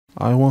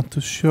I want to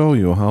show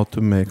you how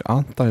to make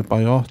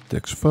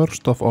antibiotics.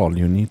 First of all,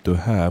 you need to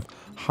have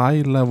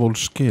high-level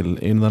skill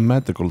in the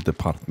medical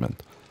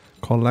department.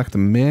 Collect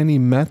many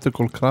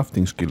medical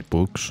crafting skill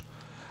books,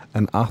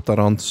 and at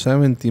around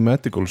 70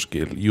 medical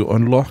skill, you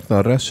unlock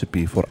the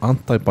recipe for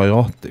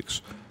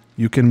antibiotics.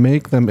 You can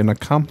make them in a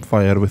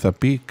campfire with a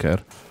beaker,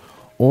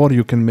 or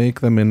you can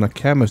make them in a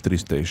chemistry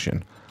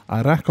station.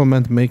 I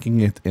recommend making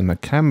it in a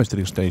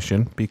chemistry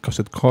station because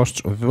it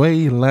costs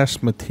way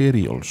less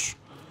materials.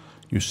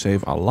 You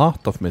save a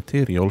lot of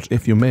materials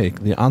if you make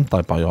the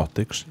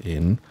antibiotics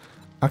in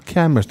a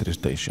chemistry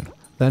station.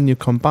 Then you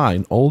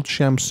combine old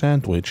sham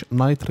sandwich,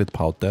 nitrate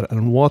powder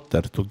and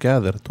water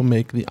together to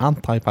make the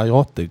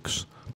antibiotics.